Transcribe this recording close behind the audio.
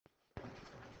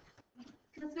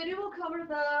This video will cover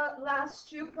the last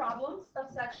two problems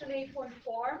of section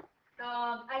 8.4.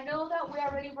 I know that we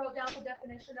already wrote down the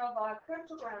definition of a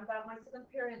cryptogram, but my second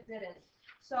period didn't.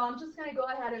 So I'm just going to go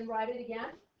ahead and write it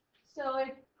again. So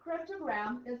a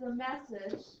cryptogram is a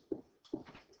message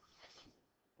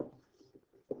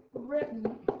written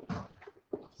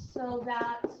so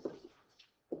that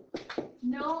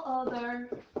no other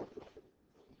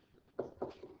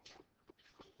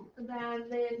than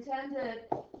the intended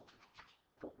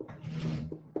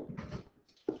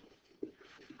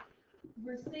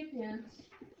recipient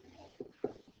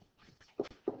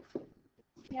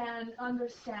can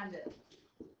understand it.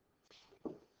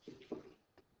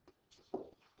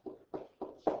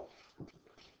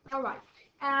 All right,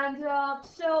 and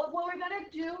so what we're going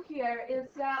to do here is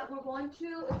that we're going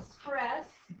to express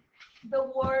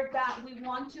the word that we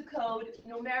want to code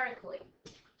numerically.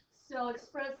 So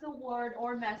express the word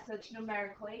or message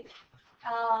numerically.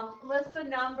 List the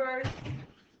numbers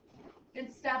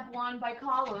in step 1 by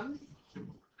columns.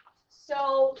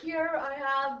 So here I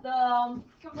have the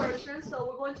conversion. So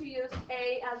we're going to use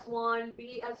A as 1,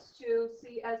 B as 2,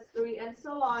 C as 3, and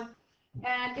so on.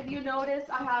 And if you notice,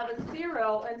 I have a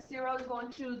 0, and 0 is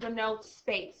going to denote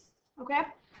space. Okay?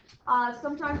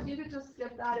 Sometimes you could just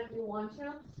skip that if you want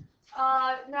to.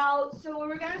 Now, so what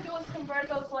we're going to do is convert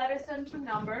those letters into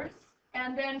numbers,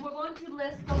 and then we're going to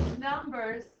list those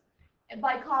numbers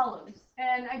by columns.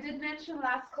 And I did mention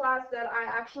last class that I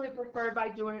actually prefer by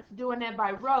doing it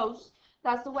by rows.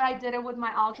 That's the way I did it with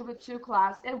my Algebra 2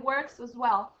 class. It works as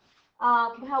well.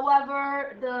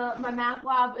 However, my math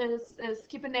lab is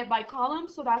keeping it by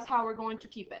columns, so that's how we're going to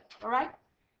keep it. All right.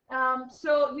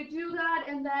 So you do that,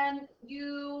 and then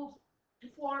you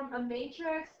form a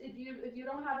matrix. If you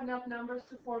don't have enough numbers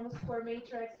to form a square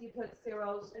matrix, you put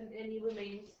zeros in any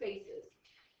remaining spaces.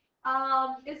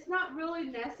 It's not really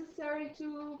necessary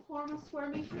to form a square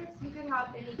matrix. You can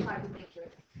have any type of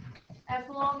matrix, as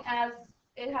long as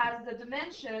it has the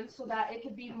dimensions so that it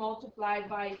can be multiplied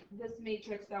by this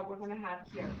matrix that we're going to have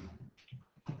here.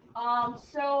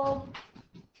 So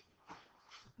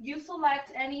you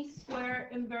select any square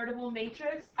invertible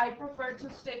matrix. I prefer to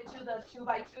stick to the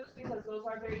 2x2s because those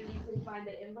are very easy to find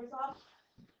the inverse of.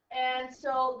 And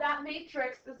so that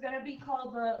matrix is going to be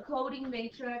called the coding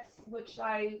matrix, which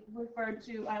I refer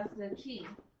to as the key.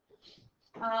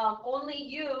 Only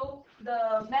you,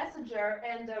 the messenger,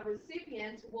 and the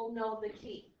recipient will know the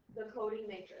key, the coding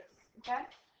matrix, okay?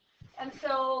 And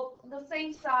so the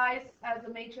same size as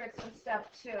the matrix in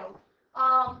step 2.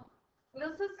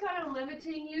 This is kind of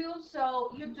limiting you,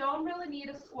 so you don't really need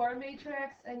a square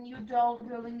matrix, and you don't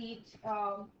really need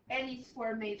any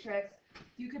square matrix.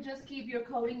 You could just keep your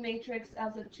coding matrix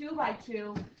as a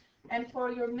 2x2, and for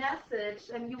your message,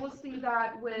 and you will see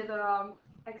that with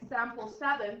example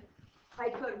 7, I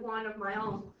put one of my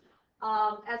own.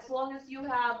 As long as you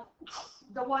have,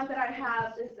 the one that I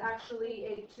have is actually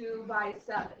a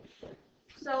 2x7.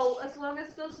 So as long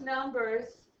as those numbers,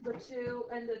 the 2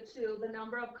 and the 2, the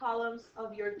number of columns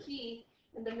of your key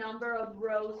and the number of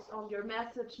rows on your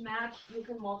message match, you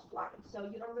can multiply them. So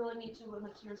you don't really need to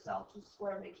limit yourself to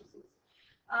square matrices.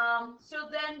 So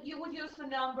then you would use the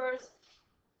numbers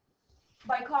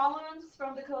by columns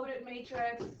from the coded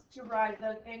matrix to write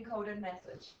the encoded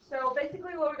message. So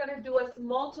basically what we're going to do is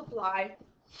multiply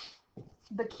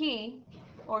the key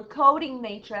or coding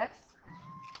matrix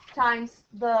times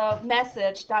the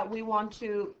message that we want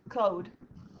to code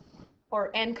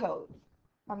or encode.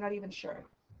 I'm not even sure.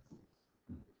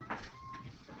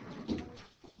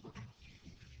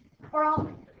 Or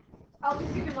I'll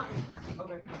just give you mine.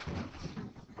 Okay.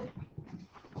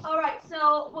 All right,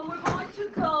 so what we're going to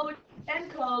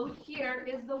encode here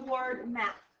is the word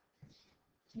math.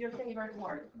 Your favorite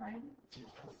word, right?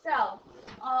 So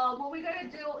what we're going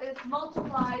to do is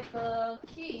multiply the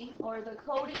key or the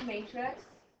coding matrix,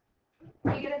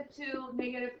 -2,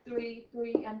 -3,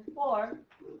 3, and 4,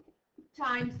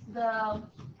 times the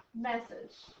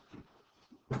message.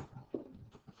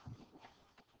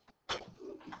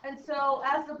 And so,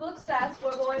 as the book says,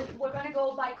 we're going to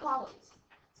go by columns.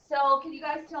 So, can you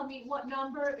guys tell me what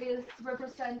number is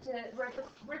representing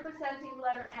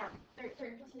letter M?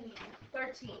 13.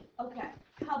 13. Okay.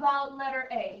 How about letter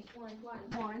A?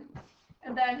 1.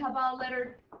 And then how about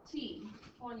letter T?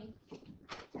 20.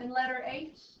 And letter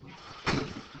H?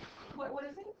 What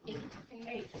is it?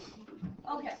 8.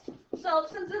 Okay. So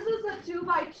since this is a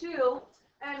 2x2,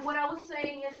 and what I was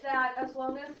saying is that as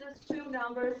long as there's two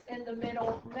numbers in the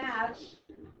middle match,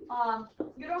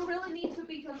 you don't really need to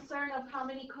be concerned of how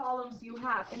many columns you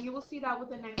have, and you will see that with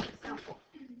the next example.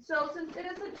 So since it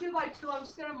is a 2x2, I'm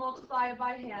just going to multiply it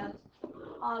by hand.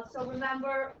 So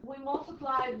remember, we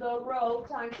multiply the row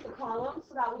times the column,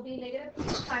 so that would be negative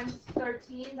 3 times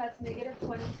 13, that's negative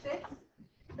 26.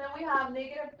 Then we have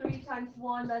negative 3 times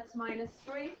 1, that's minus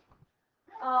 3.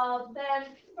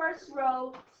 Then first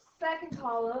row, second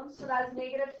column, so that's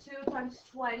negative 2 times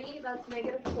 20, that's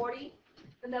negative 40.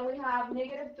 And then we have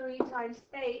negative 3 times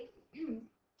 8,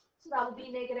 so that would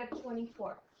be negative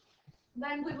 24.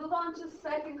 Then we move on to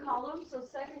second column, so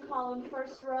second column,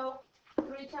 first row,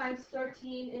 3 times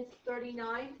 13 is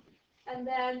 39. And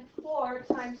then 4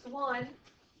 times 1,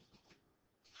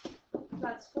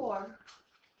 that's 4.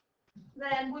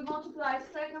 Then we multiply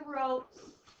second row,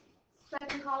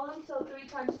 second column, so 3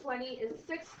 times 20 is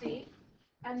 60,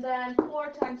 and then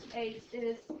 4 times 8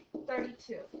 is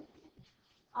 32.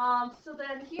 So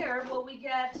then here, what we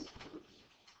get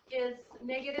is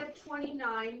negative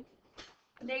 29,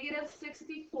 negative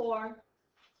 64,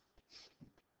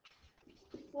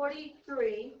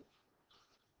 43,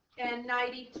 and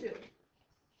 92.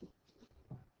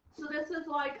 So this is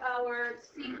like our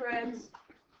secret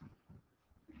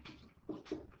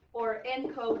or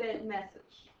encoded message.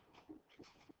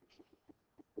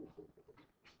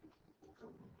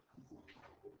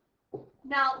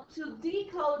 Now, to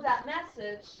decode that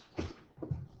message,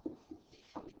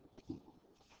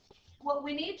 what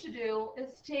we need to do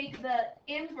is take the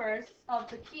inverse of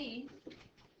the key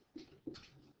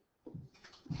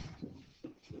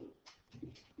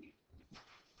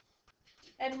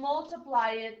and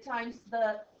multiply it times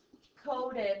the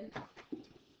coded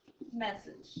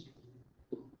message.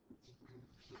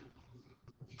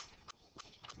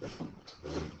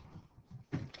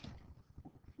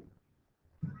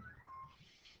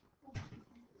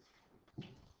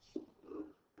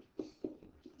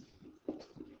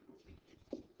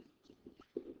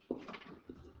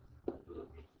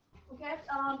 Okay,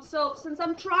 so since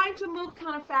I'm trying to move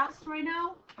kind of fast right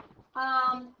now,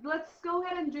 let's go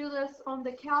ahead and do this on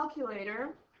the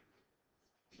calculator.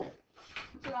 So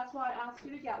that's why I asked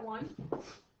you to get one.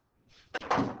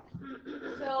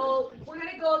 So we're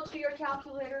going to go to your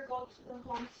calculator, go to the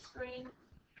home screen.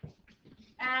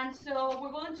 And so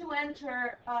we're going to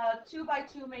enter a 2 by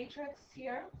 2 matrix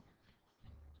here.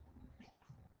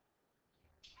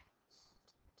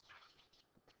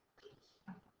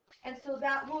 And so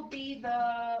that will be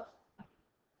the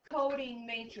coding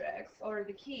matrix, or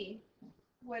the key,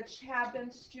 which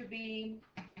happens to be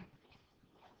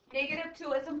negative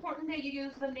 2. It's important that you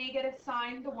use the negative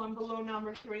sign, the one below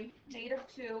number 3. Negative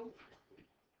 2,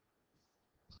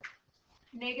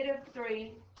 negative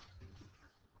 3,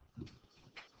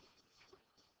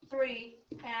 3,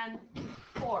 and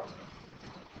 4.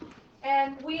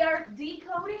 And we are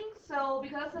decoding, so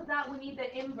because of that, we need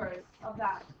the inverse of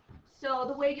that. So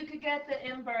the way you could get the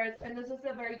inverse, and this is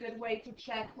a very good way to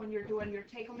check when you're doing your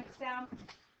take-home exam,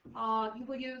 you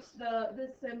will use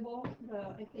this symbol,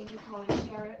 I think you call it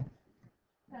caret,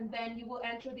 and then you will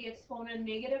enter the exponent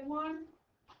 -1,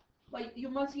 but you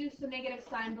must use the negative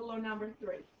sign below number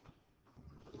 3.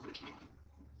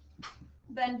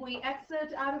 Then we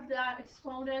exit out of that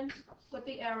exponent with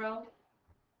the arrow,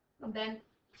 and then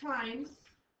times,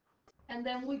 and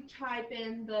then we type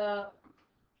in the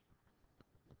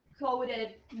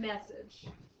coded message,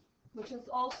 which is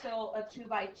also a 2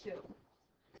 by 2.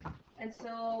 And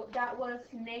so that was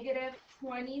negative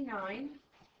 29,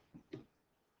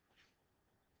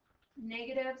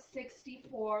 negative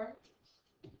 64,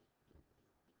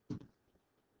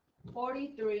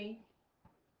 43,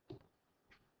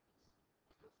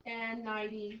 and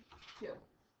 92.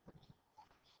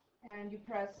 And you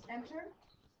press enter.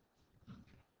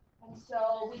 And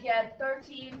so we get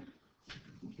 13.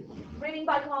 Reading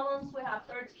by columns, we have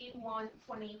 13, 1,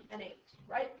 20, and 8,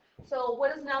 right? So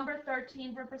what does number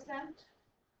 13 represent?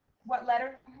 What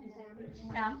letter?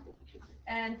 M.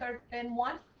 And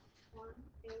 1?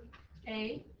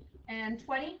 A. And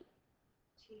 20?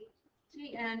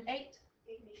 T. And 8?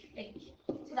 H.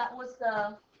 So that was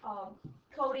the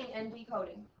coding and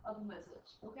decoding of the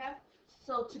message, okay?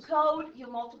 So to code, you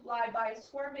multiply by a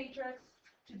square matrix.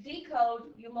 To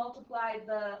decode, you multiply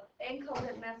the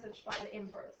encoded message by the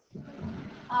inverse.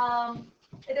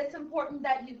 It is important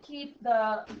that you keep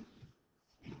the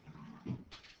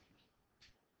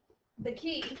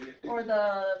key or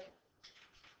the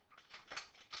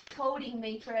coding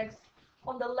matrix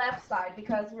on the left side,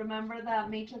 because remember that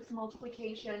matrix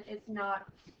multiplication is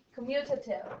not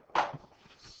commutative.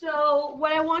 So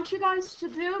what I want you guys to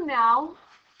do now,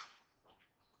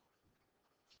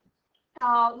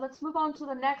 let's move on to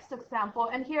the next example.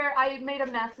 And here I made a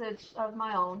message of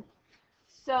my own.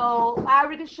 So I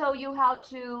already showed you how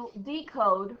to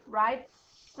decode, right?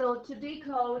 So to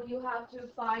decode, you have to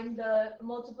find the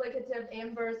multiplicative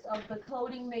inverse of the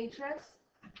coding matrix.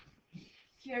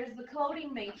 Here's the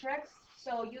coding matrix.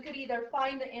 So you could either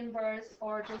find the inverse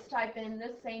or just type in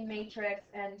this same matrix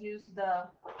and use the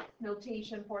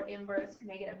notation for inverse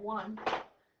 -1.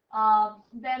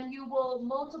 Then you will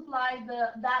multiply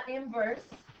that inverse,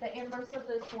 the inverse of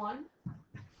this one,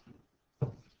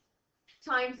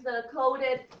 times the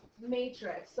coded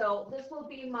matrix. So this will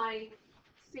be my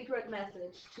secret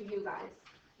message to you guys.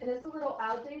 And it's a little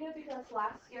outdated because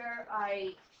last year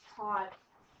I taught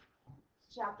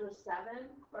chapter 7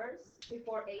 first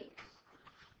before 8.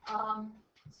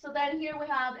 So then here we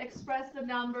have express the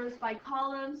numbers by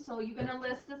columns. So you're going to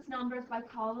list its numbers by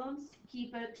columns,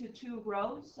 keep it to 2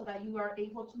 rows so that you are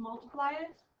able to multiply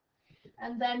it.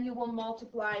 And then you will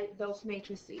multiply those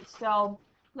matrices. So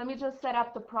let me just set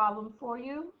up the problem for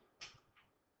you.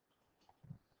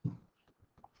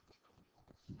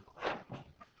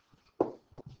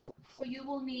 So you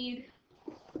will need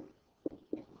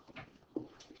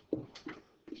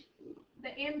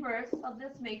the inverse of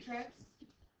this matrix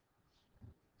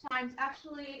times,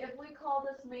 actually, if we call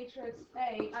this matrix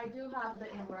A, I do have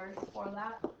the inverse for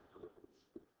that.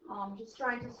 Just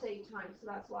trying to save time, so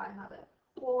that's why I have it.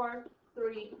 4,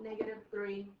 3,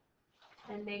 -3,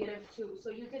 and -2. So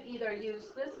you could either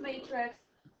use this matrix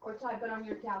or type it on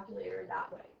your calculator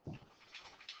that way.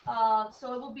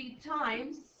 So it will be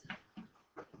times,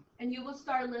 and you will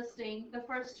start listing. The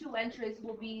first 2 entries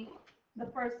will be the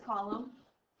first column.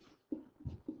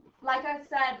 Like I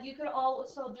said, you could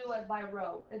also do it by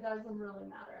row. It doesn't really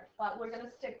matter. But we're going to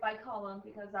stick by column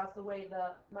because that's the way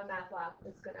my math lab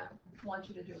is going to want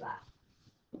you to do that.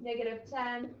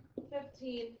 -10,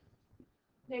 15,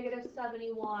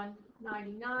 -71,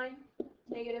 99,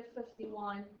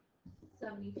 -51,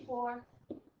 74,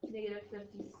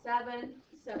 -57,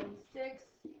 76,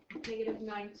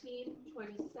 -19,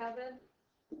 27,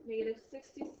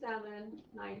 -67,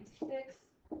 96,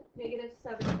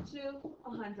 -72,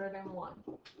 101.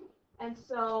 And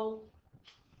so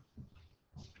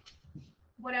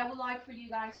what I would like for you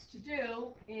guys to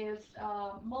do is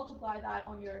multiply that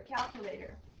on your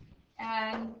calculator.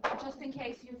 And just in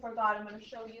case you forgot, I'm going to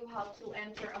show you how to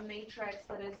enter a matrix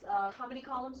that is, how many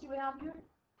columns do we have here?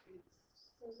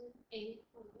 8.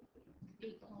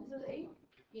 8 columns. Is it 8?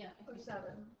 Yeah. Or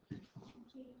 7?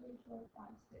 2, 3, 4,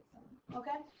 5, 6, 7.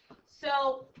 Okay.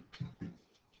 So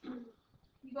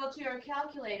you go to your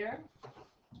calculator,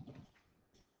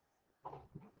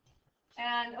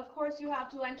 and of course you have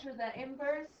to enter the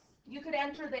inverse. You could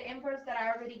enter the inverse that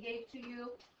I already gave to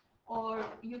you, or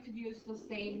you could use the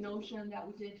same notion that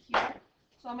we did here.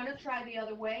 So I'm going to try the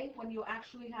other way when you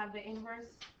actually have the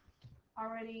inverse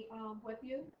already with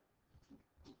you.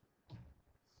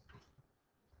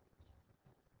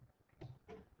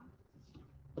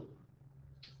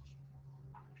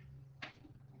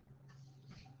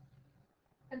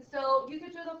 And so you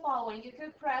could do the following. You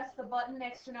could press the button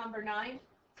next to number 9,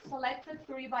 select the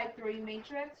 3 by 3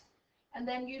 matrix, and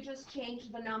then you just change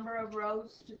the number of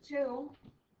rows to 2,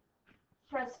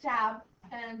 press tab,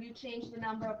 and you change the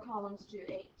number of columns to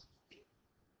 8.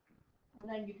 And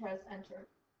then you press enter.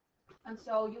 And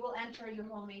so you will enter your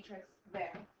whole matrix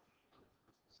there.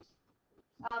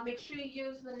 Make sure you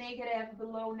use the negative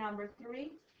below number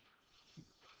 3.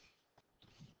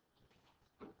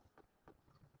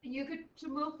 And you could, to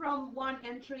move from one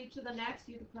entry to the next,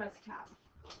 you could press tab.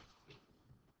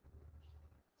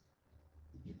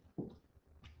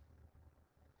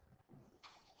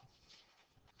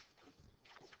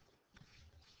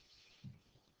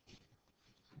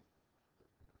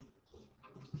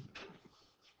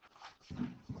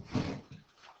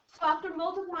 So after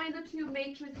multiplying the 2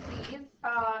 matrices,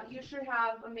 you should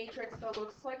have a matrix that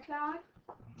looks like that.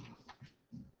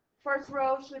 First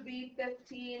row should be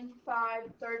 15,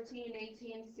 5, 13,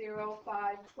 18, 0,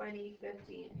 5, 20,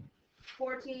 15.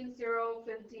 14, 0,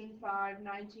 15, 5,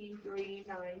 19, 3,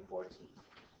 9, 14.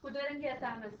 Who didn't get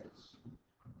that message?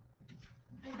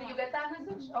 Did you get that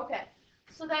message? Okay.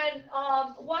 So then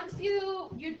once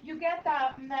you get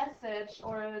that message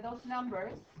or those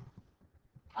numbers,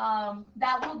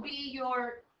 that will be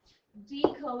your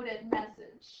decoded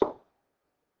message.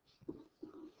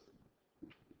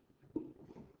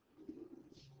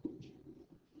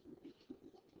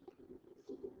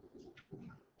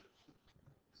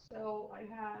 So I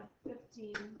have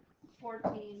 15,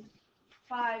 14,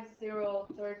 5, 0,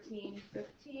 13,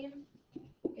 15,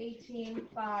 18,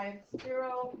 5,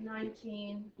 0,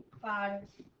 19, 5,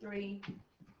 3,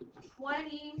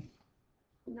 20,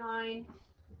 9,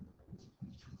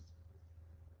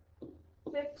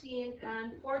 15,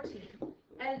 and 14.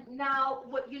 And now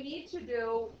what you need to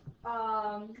do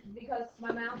because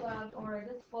my math lab or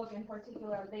this book in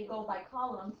particular, they go by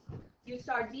columns, you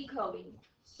start decoding.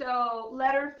 So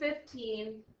letter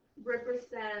 15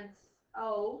 represents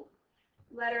O,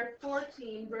 letter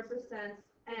 14 represents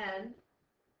N,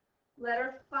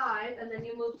 letter 5, and then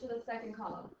you move to the second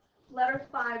column. Letter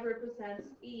 5 represents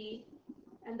E,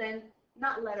 and then,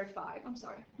 not letter 5, I'm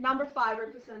sorry. Number 5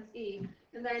 represents E,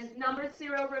 and then number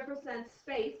 0 represents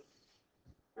space,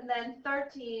 and then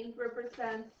 13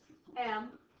 represents M,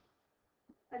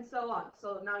 and so on.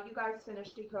 So now you guys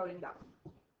finish decoding that.